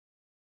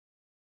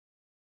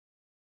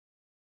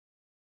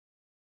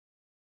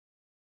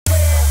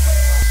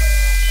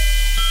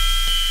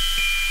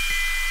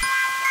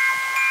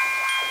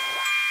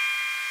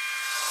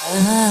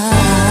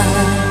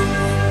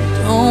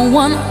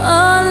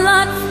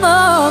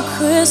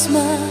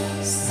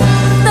Christmas,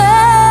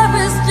 there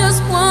is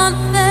just one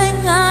thing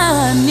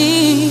I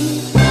need.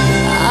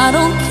 I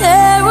don't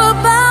care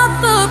about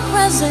the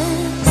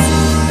presents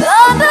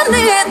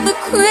underneath the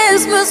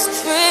Christmas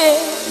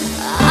tree.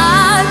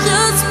 I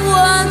just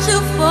want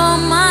you for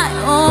my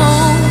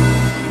own,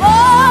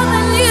 more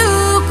than you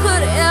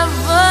could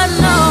ever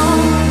know.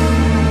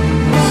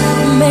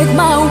 Make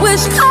my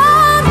wish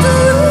come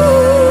true.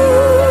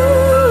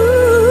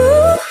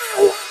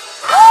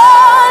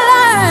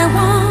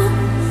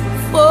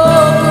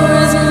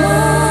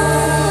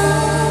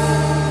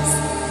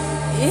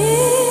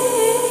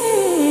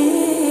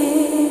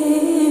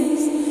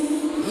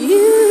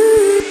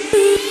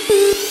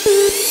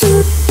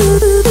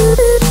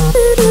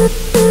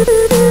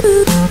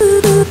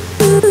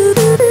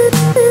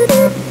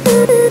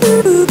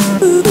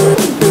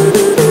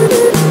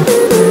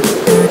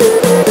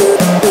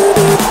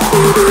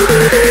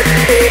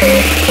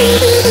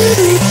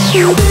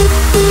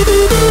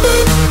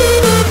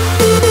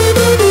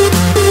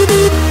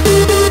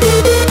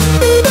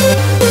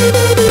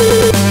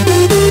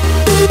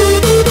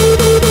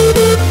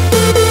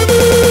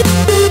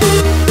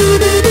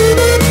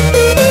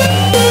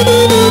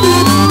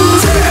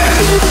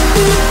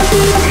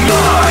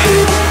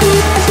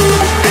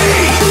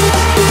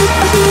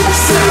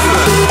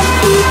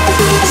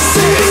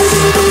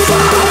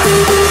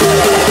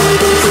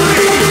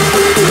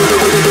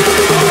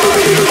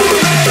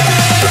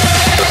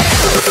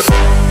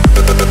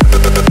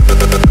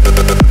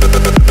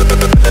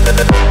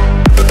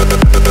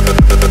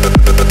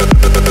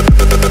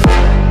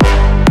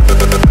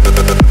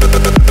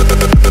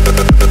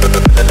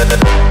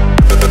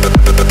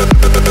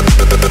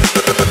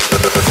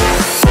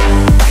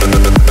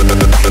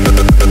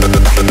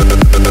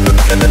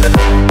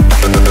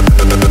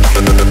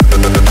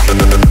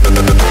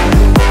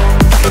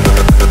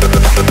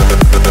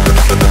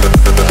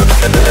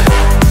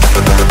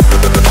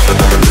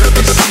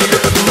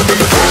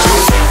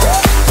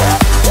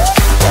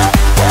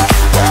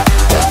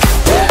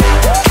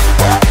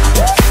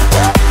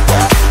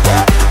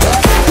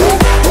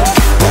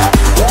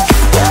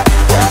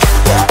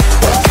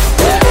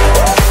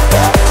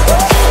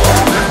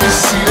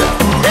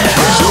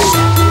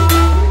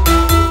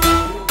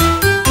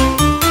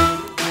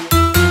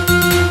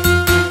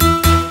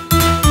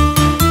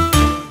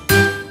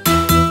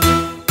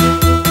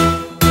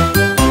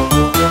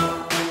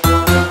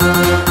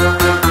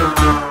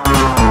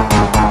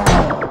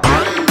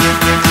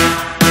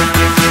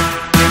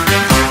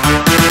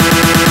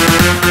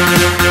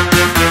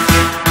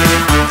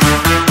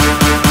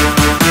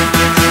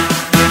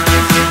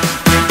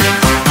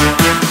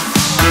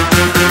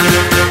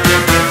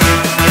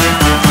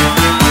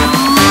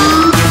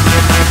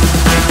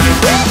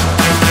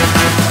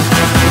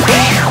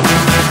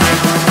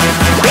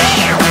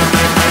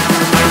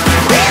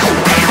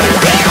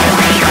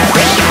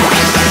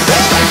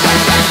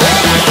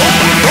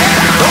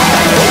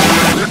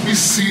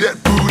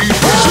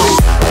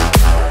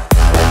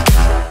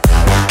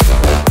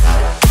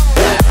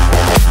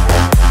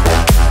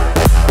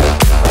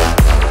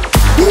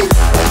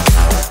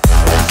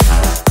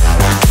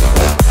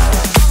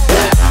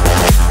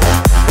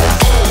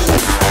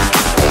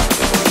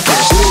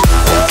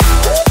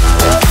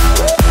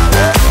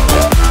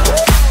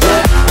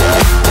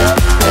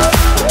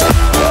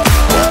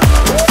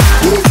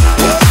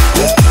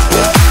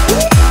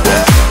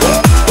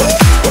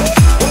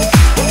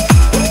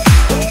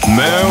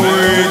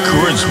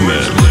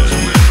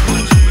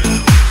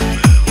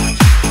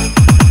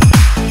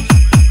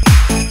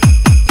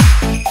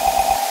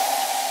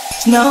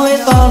 Snow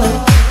is falling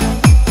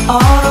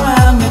all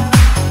around me.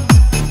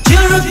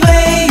 Children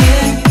playing,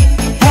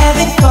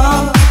 having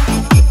fun.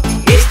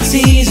 It's the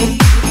season,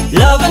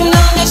 love and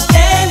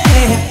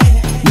understanding.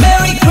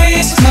 Merry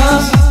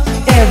Christmas,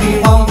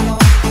 everyone.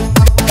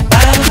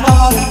 Time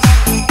party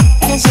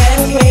and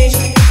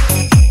celebration.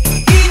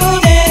 People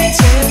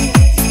dancing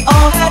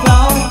all night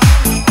long.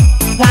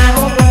 Time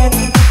for bread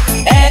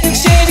and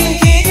exchanging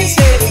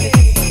kisses.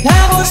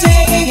 Time for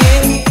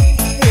singing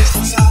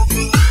Christmas songs.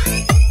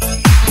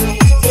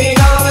 We're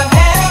gonna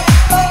have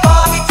a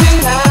party tonight.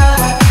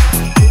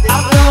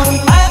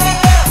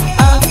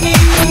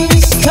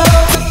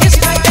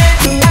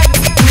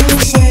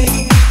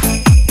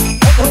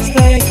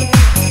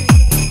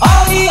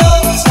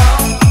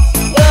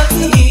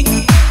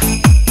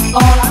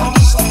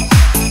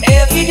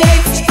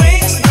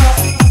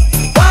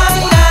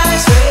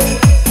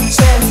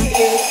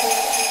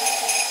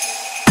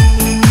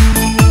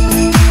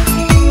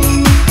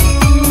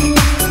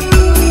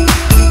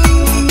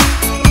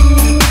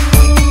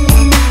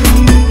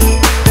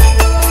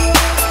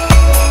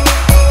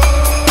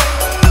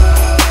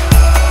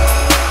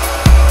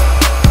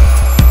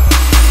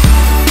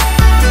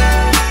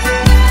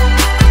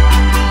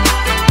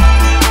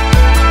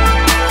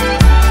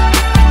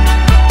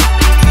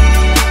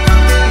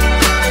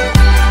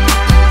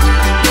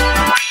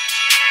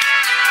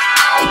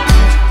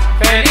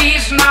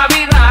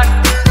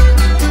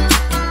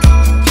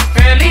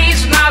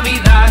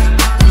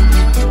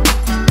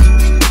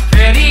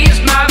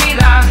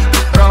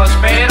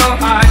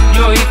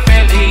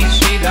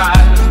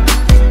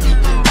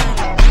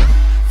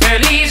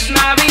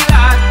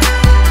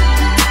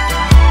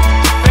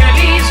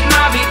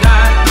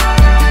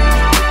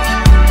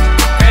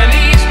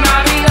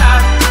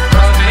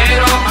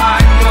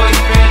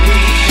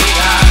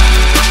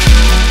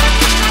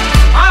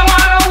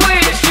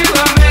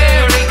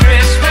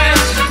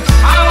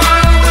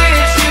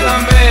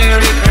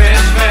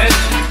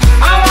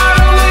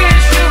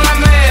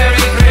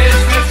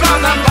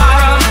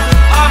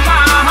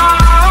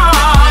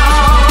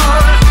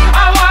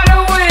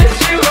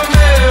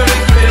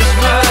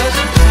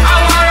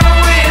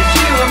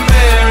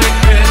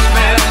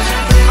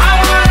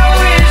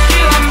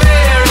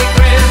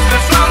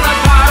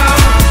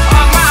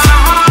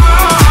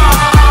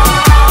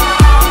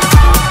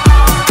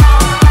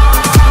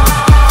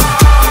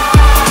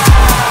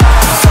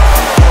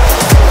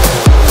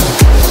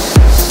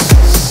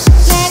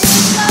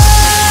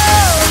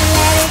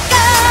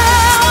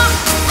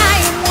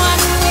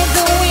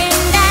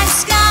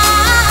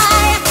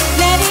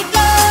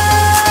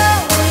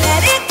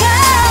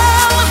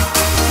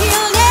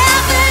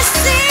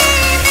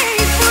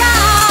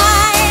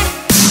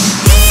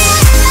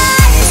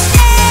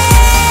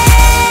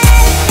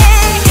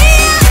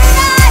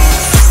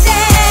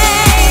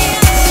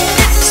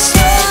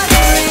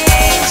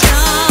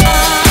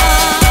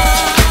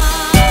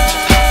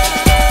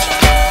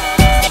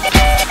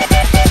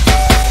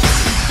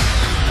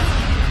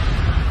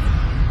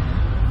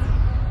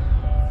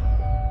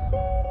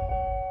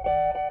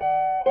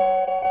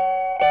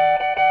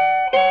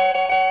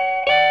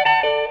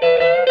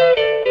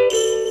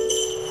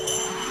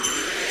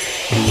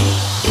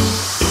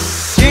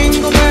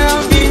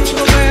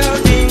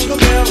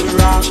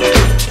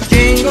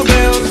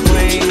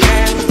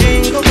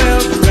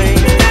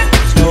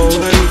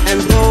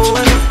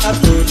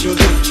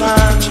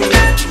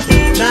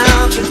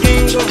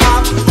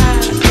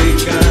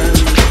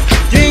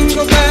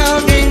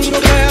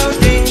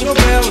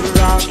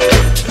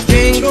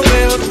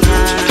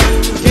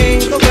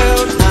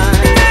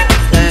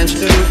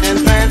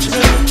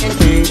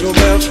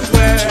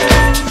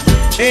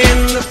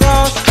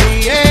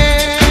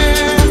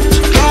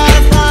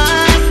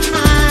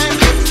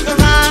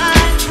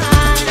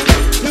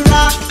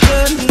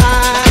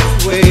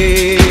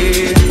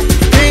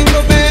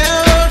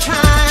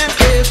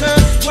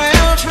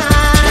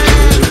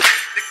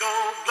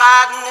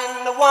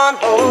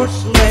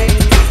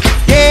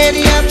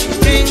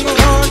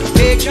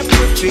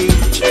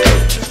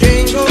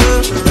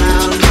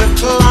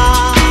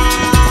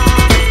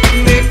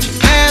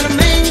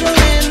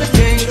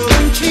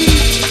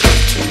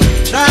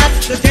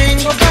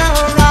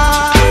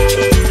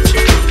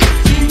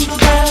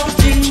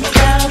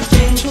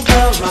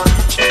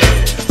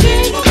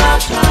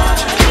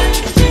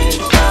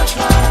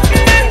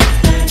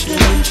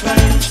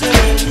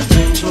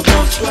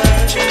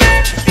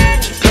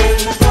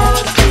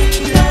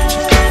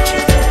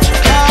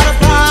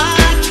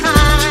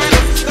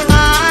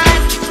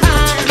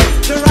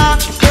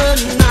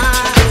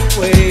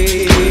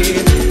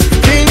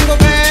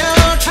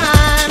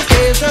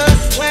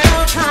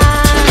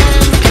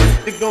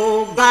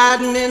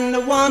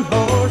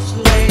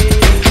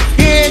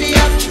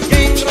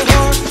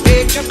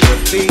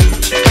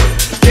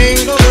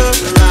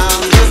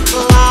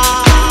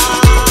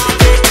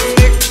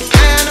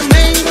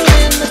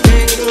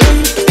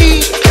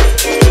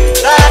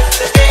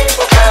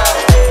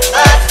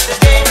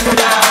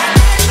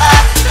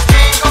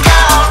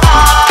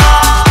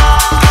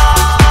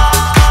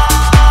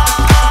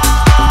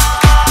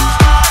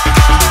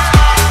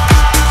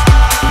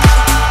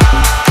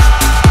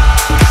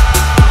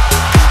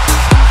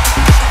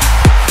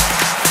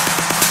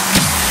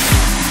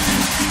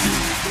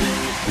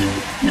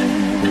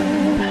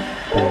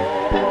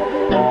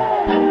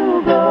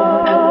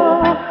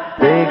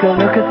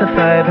 the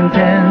 5 and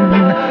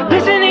 10,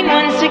 listening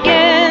once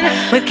again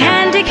with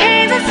candy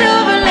canes and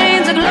silver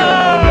lanes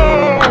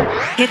aglow.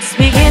 It's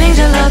beginning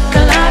to look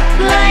a lot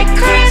like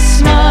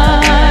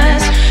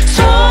Christmas,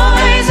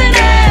 toys in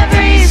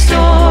every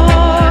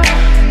store.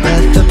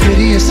 But the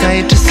prettiest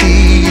sight to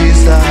see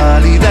is the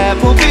holly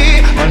that will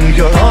be on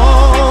your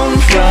own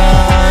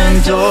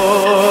front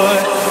door.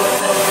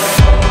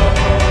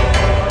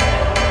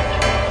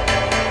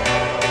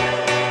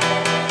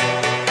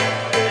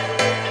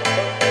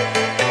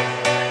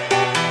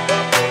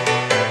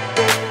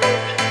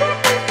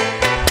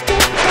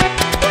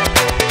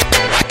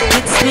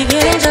 It's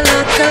beginning to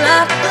look a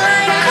lot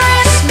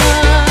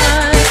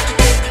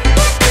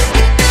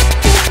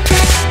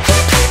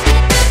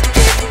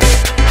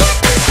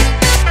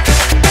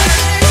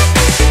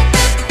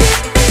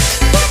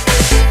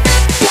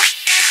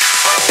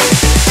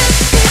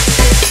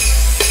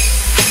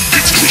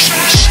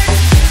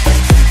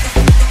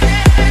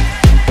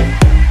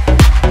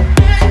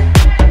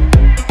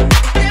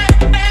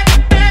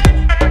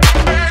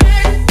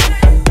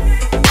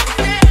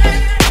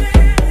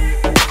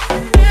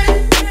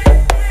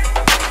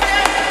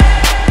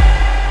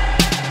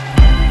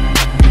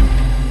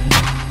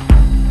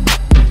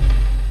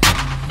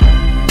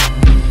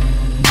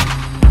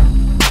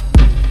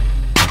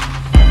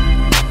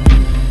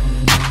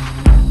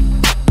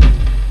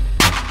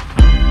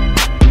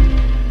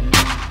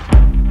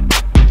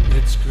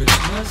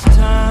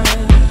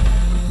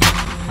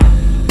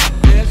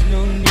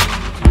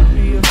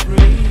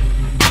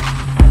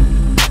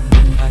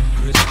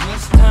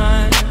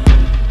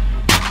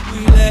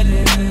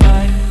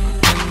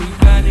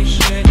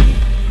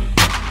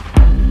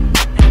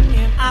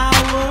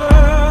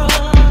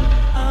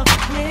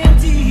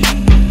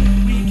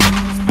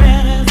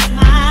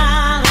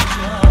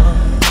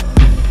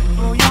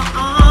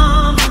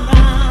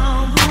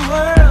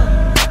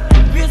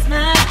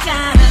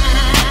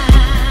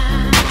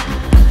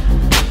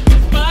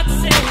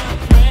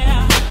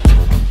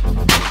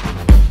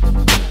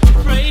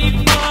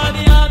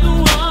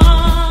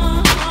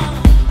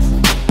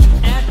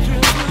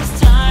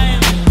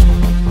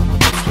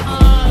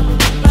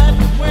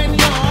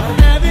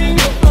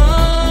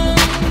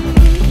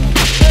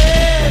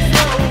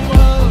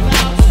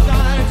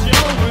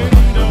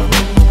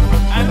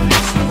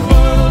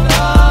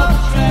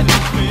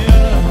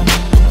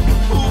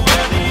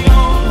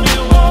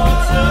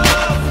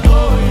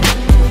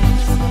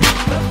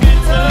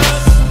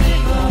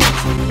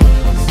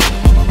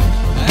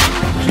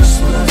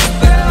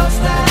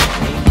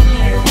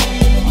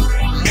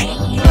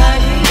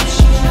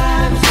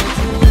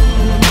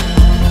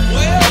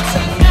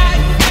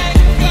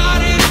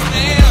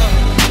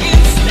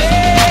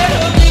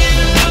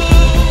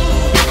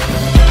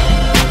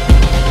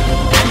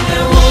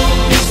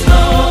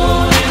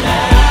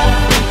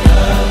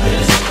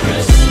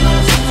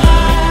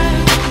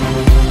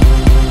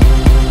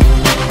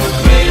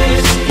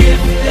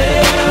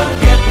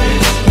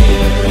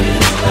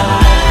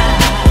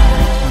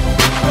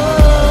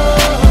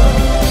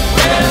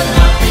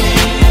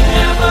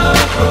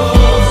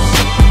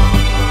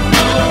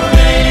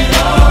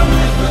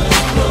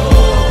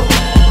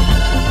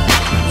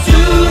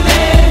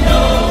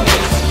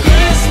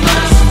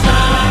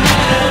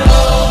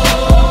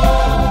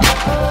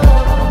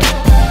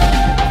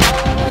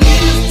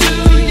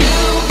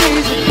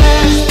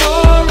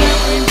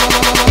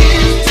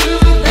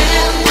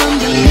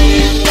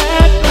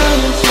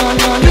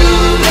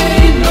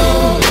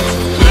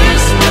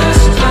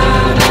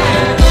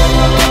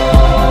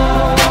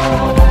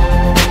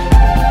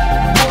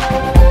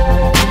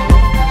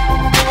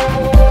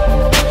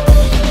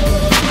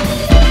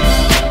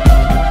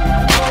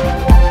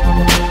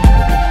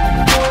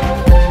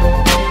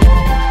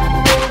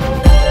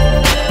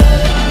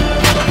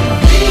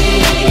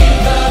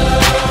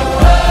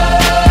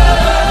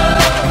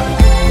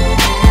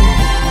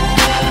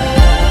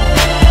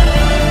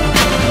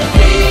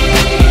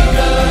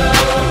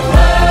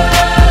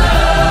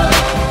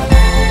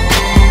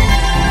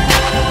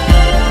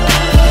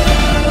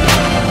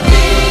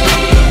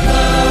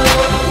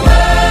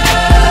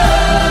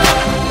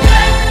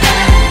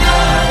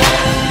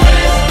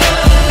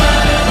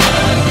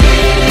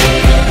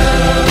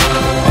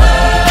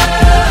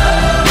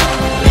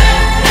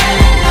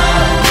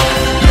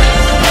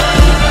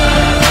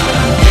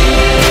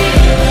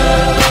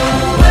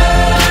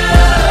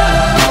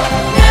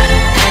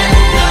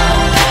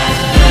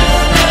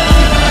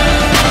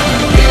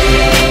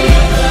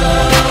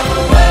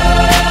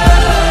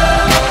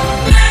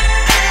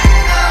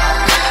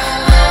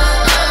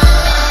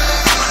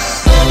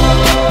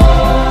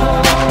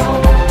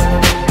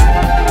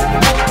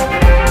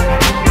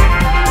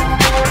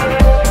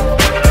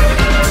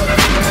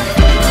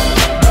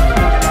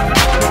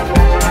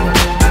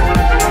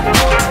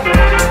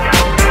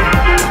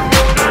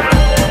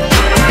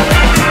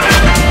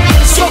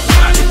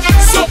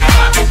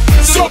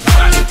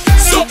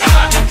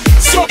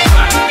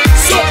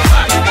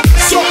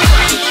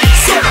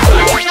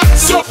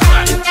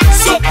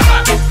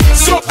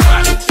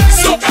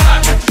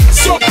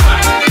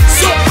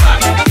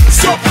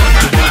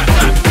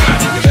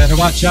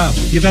watch out.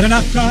 You better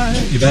not cry,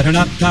 you better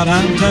not pout.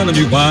 I'm telling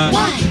you why.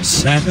 Why?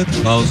 Santa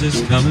Claus is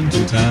coming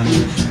to town.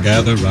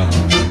 Gather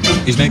round.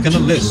 He's making a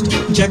list,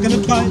 checking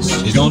it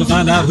twice. He's gonna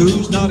find out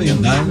who's naughty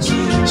and nice.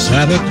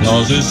 Santa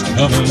Claus is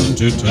coming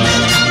to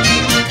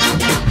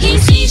town. He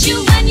sees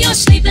you when you're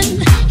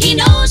sleeping. He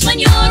knows when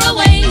you're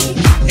away.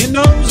 He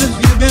knows if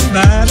you've been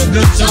bad or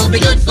good, So be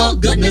good for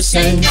goodness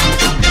sake.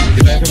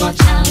 You better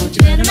watch out,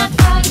 you better not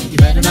cry, you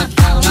better not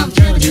pout, I'm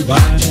telling you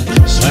why.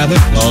 Santa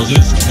Claus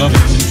is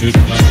coming to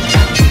town.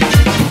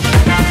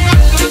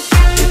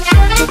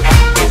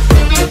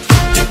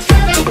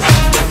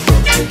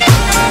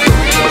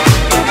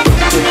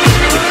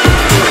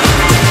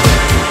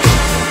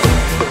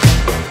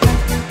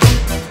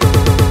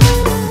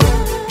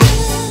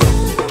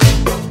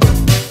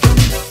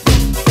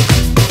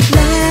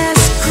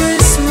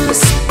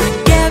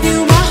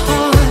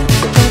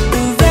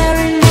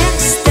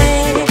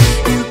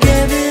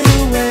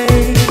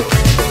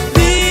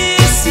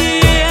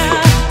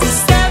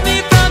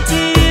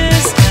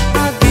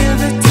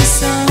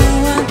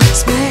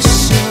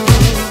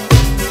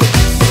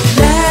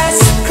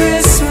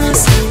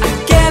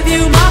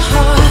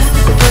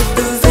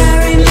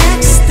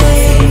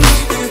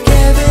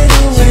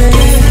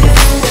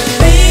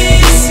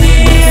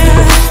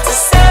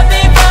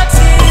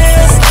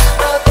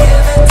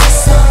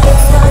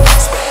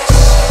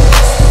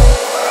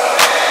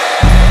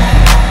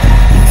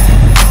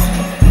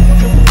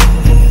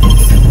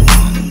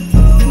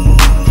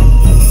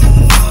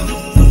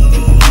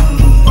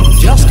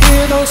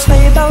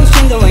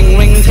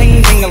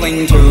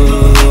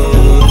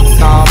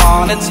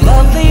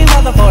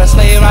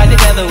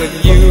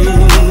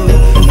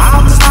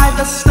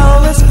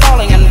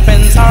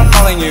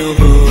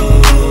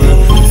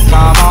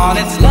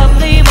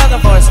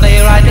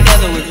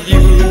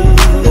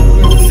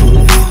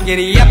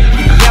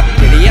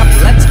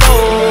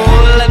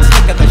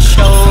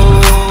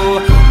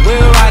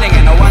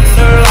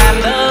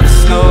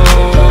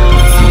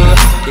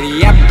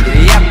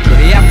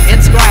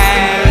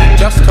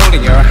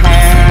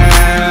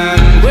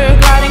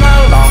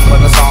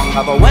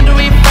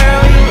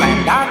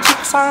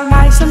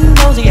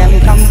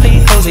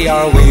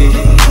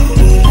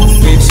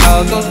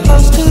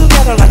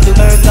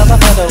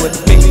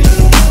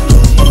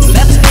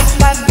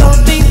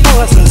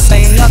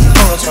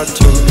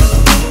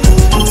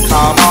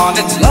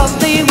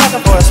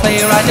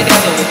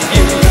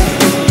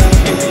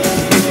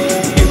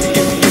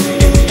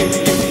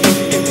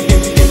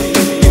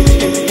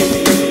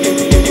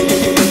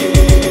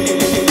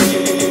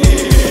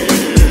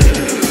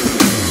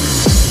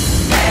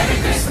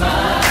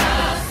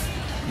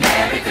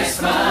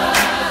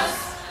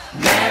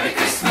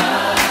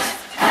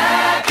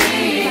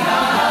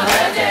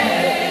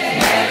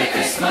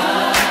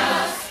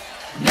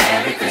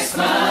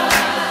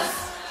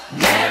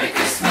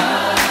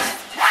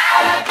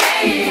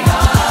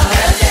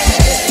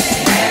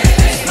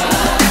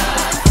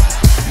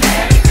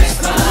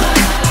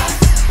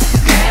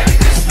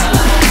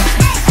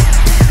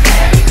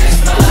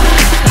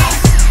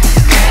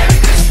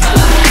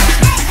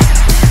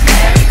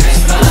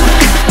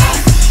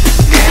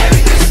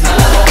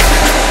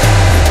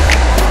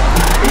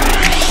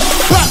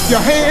 your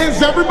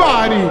hands,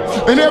 everybody.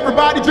 And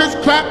everybody just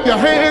clap your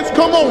hands.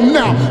 Come on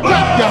now.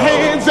 Clap your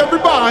hands,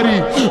 everybody.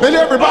 And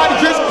everybody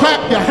just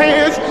clap your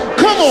hands.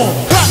 Come on.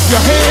 Clap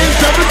your hands,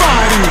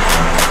 everybody.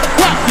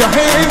 Clap your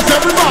hands,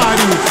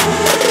 everybody.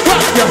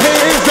 Clap your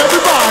hands,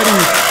 everybody.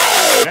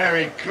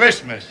 Merry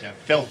Christmas, you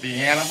filthy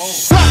animal.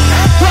 Clap,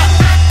 clap,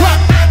 clap,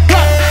 clap,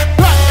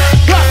 clap, clap,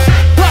 clap,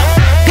 clap, clap,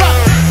 clap,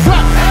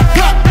 clap,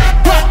 clap, clap, clap,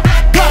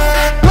 clap,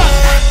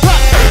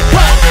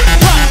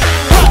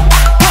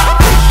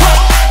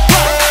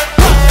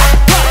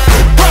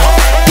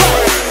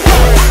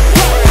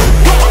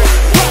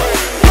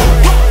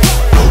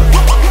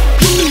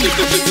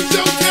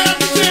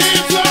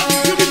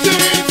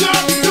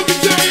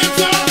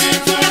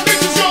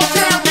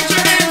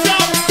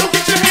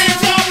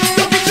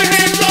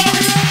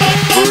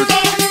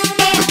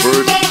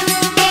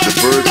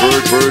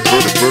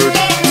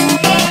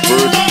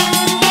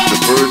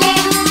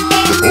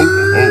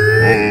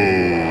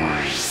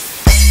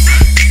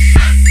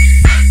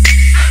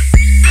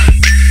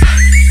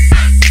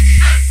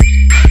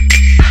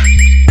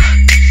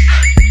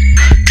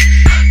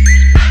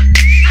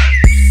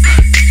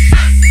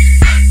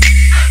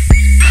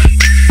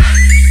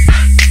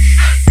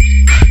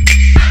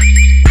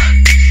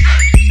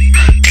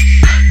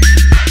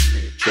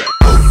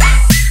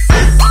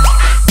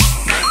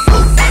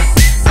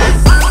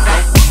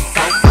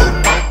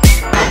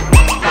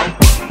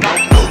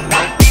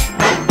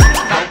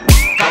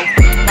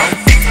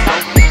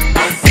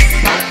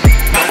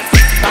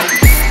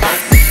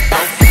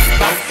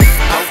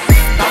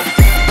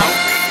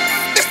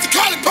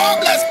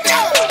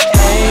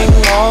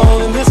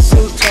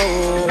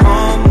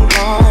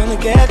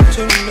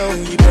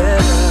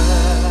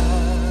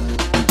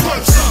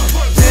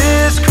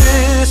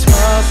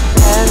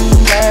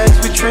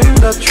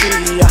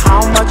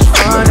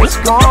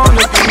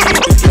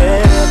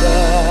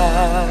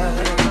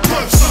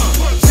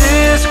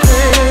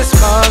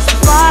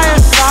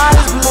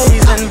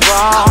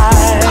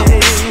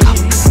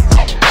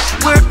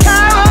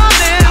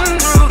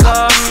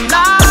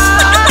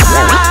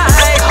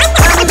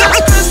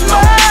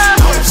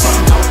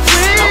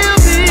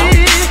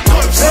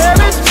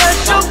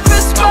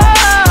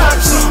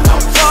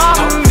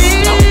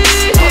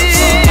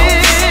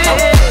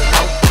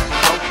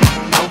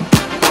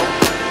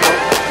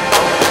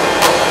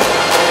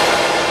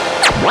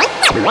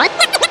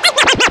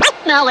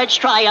 Now let's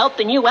try out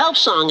the new elf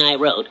song I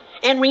wrote.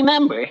 And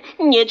remember,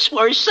 it's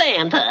for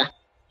Santa.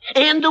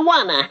 And the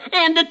one-a,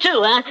 and the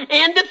two-a,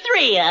 and the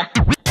three-a.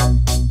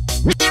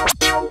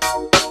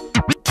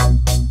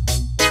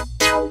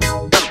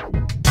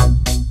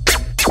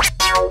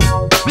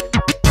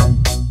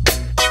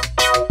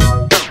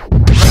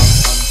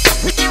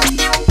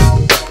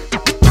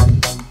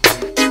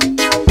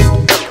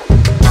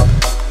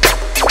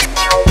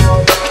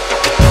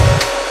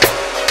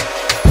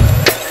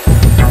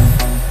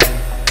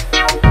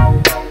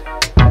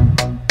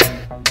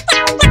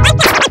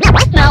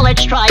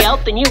 Let's try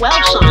out the new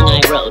elf song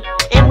I wrote.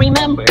 And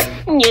remember,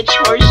 it's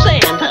for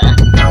Santa.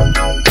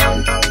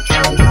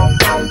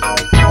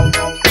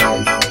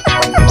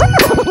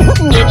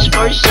 It's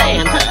for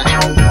Santa.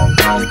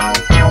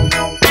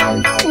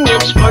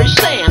 It's for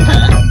Santa.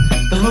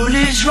 The mood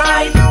is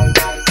right.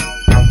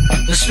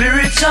 The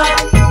spirit's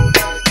up.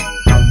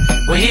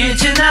 We're here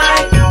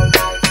tonight.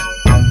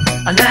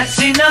 And that's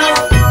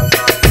enough.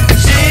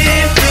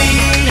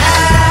 Simply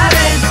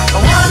having a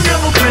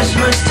wonderful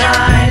Christmas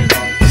time.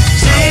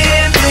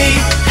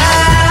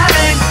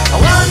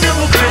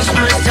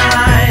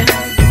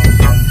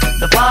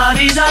 The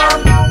party's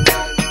on,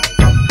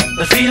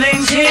 the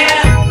feeling's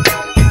here,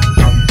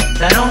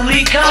 that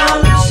only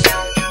comes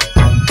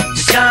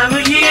this time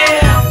of year.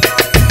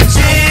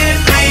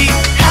 Simply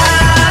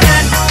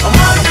having a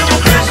wonderful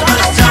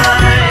Christmas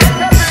time.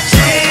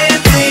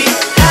 Simply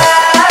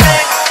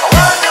having a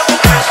wonderful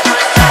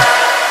Christmas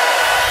time.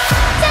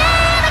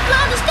 Santa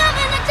Claus is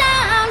coming to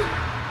town.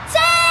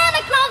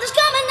 Santa Claus is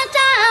coming to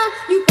town.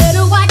 You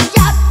better watch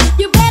out.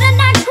 You better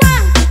not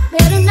cry.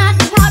 Better not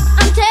pout.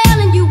 I'm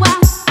telling you why.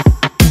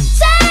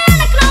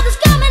 Santa Claus is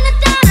coming to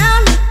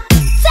town.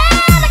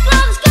 Santa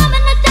Claus is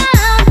coming to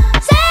town.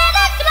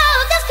 Santa Claus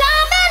is coming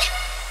to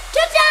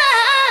town.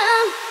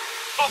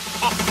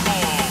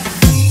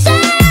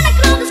 Santa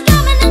Claus is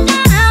coming to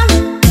town.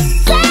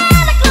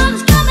 Santa Claus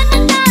is coming to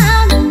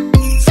town.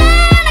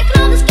 Santa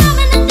Claus is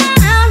coming to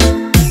town.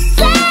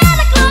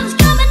 Santa Claus is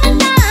coming to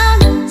town.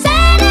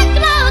 Santa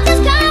Claus is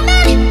coming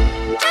to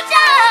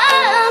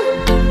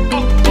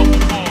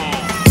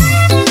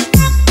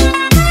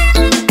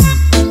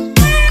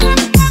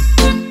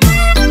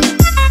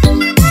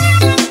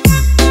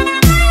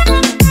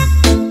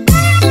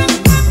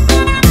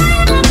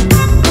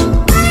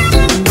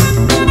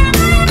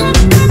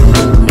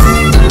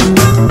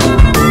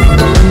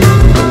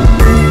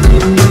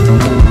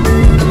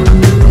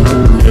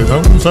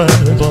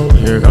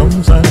Here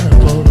comes Santa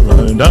Claus,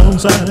 riding down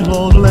Santa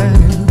Claus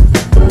Lane.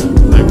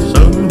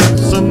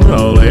 Listen,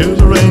 all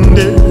here's a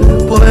reindeer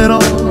pulling on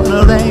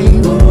the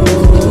rein.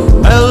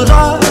 Bells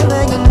are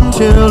ringing,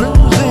 children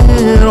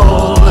singing,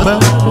 all the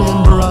merry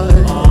and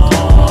bright.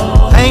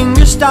 Hang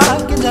your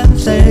stockings and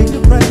say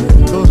your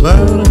prayers, 'cause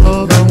Santa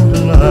Claus comes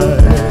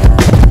tonight.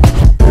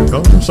 Here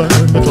comes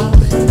Santa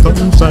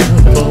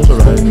Claus,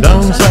 riding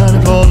down Santa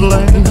Claus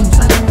Lane.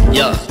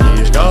 Yeah.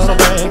 He's got a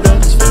bag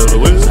that's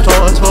filled with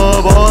toys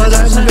for boys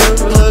and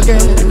girls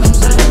again.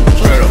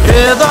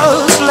 Hear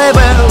those sleigh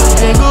bells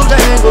jingle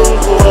jangle,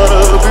 what a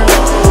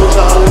beautiful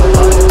time.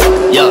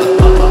 Yeah.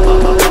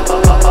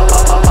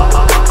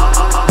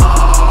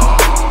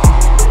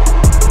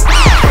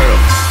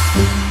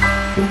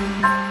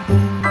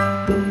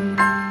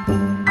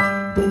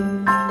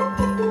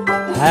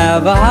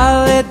 Have a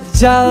holly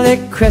jolly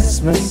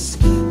Christmas.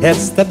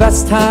 It's the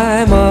best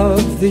time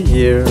of the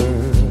year.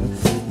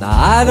 Now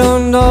I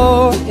don't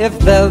know if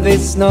there'll be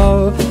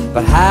snow,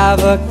 but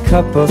have a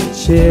cup of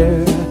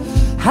cheer.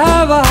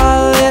 Have a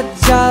holly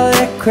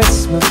jolly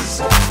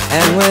Christmas.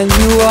 And when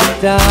you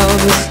walk down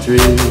the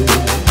street,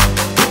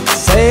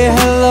 say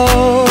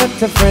hello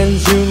to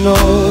friends you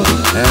know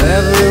and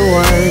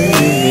everyone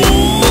you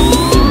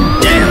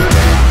meet. Damn.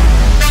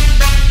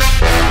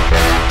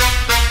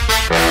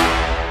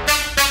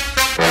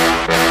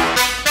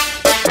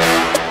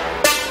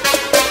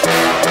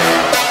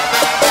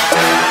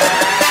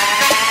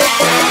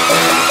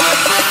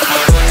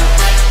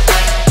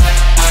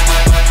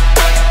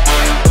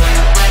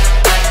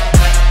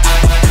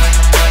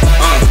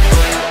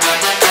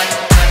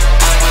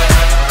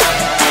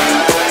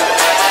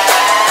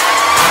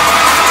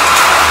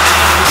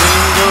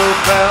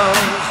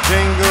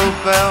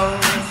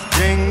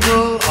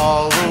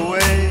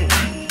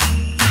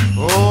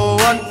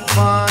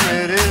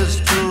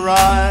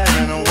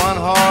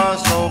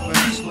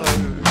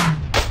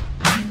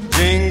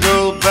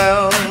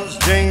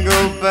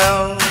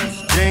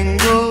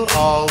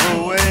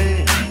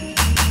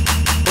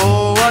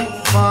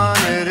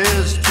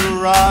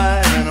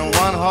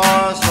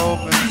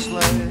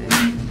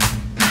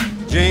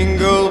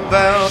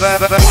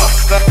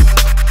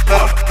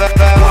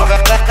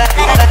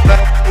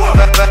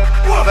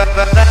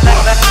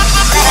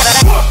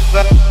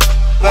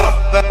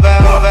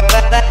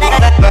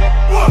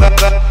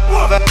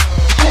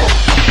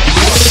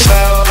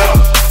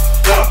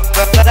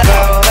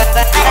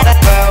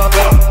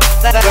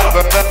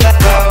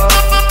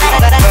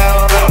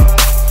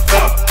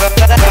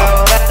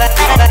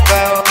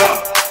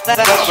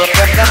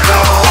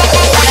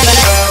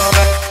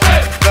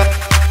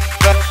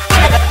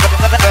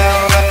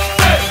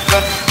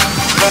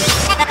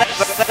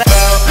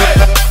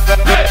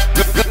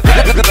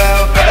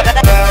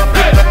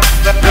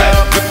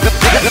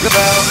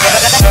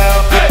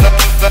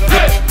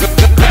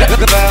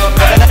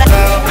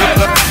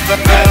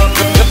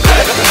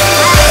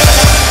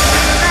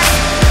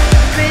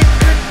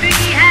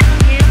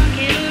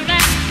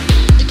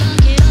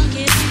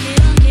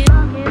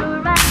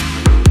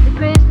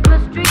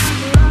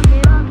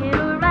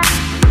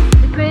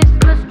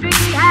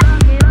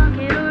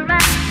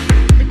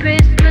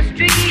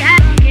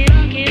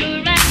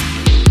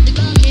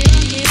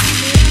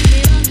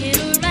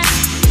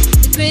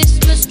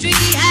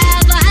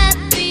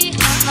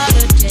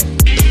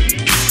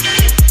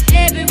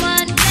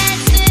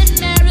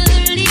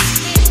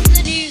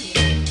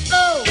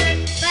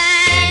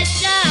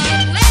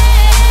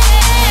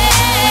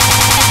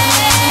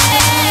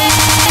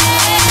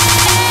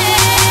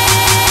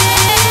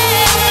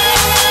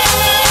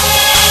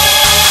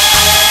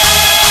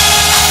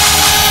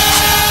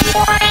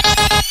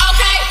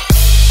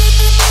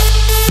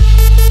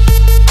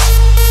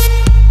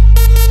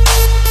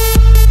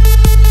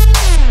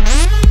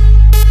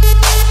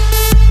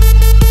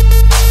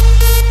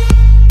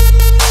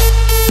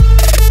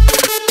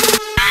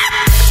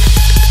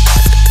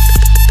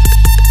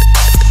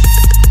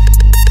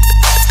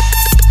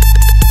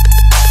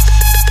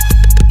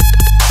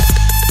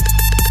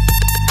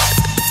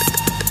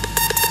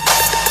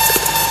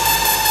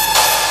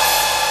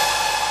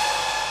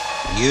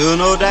 You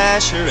know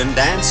Dasher and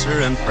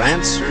Dancer and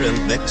Prancer and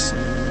Vixen,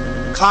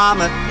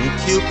 Comet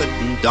and Cupid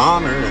and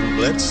Donner and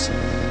Blitzen.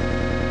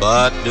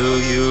 But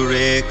do you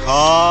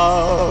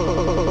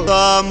recall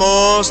the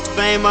most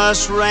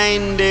famous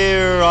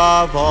reindeer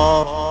of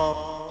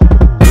all?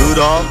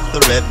 Rudolph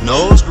the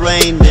red-nosed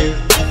reindeer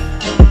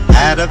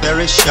had a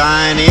very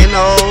shiny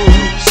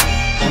nose,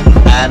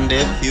 and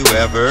if you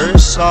ever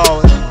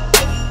saw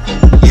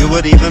it, you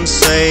would even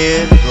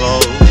say it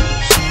glows.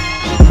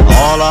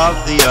 All of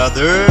the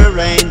other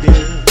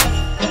reindeer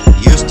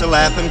used to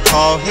laugh and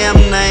call him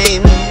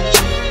names.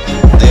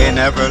 They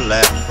never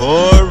let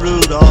poor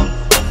Rudolph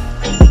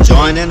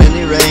join in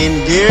any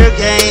reindeer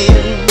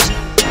games.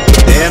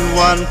 Then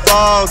one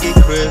foggy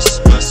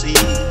Christmas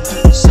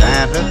Eve,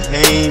 Santa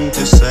came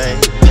to say,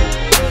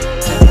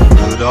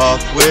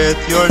 Rudolph, with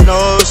your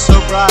nose so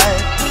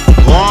bright,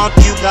 won't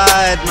you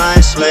guide my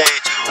sleigh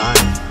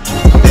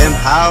tonight? Then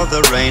how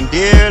the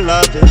reindeer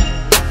loved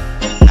it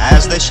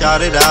as they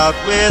shouted out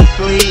with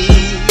glee,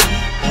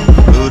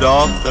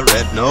 Rudolph the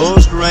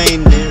red-nosed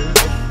reindeer,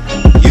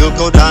 you'll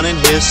go down in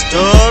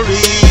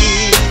history.